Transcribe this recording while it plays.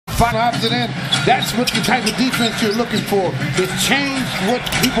opposite end. That's what the type of defense you're looking for. It's changed what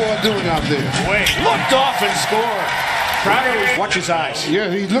people are doing out there. Wait, looked off and scored. Crowder, watch his eyes.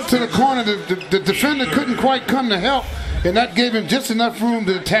 Yeah, he looked to the corner. The defender couldn't quite come to help, and that gave him just enough room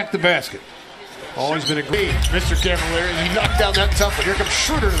to attack the basket. Always been a great Mr. Cavaliers. He knocked down that tough one. Here comes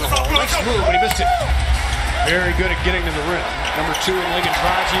Schroeder to the hole. Nice move, but he missed it. Very good at getting to the rim. Number 2 in Lincoln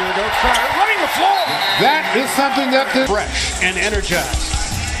tries a year ago. Crowder running the floor. That is something that fresh and energized.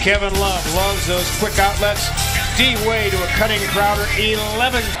 Kevin Love loves those quick outlets. D-Way to a cutting Crowder.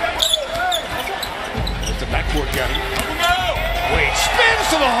 11. The backboard got him. Wade spins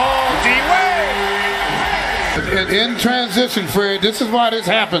to the hole. D-Way. In transition, Fred, this is why this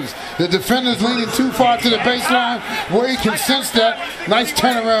happens. The defender's leaning too far to the baseline. Wade can sense that. Nice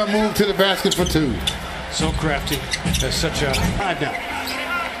turnaround move to the basket for 2. So crafty. That's such a 5 now.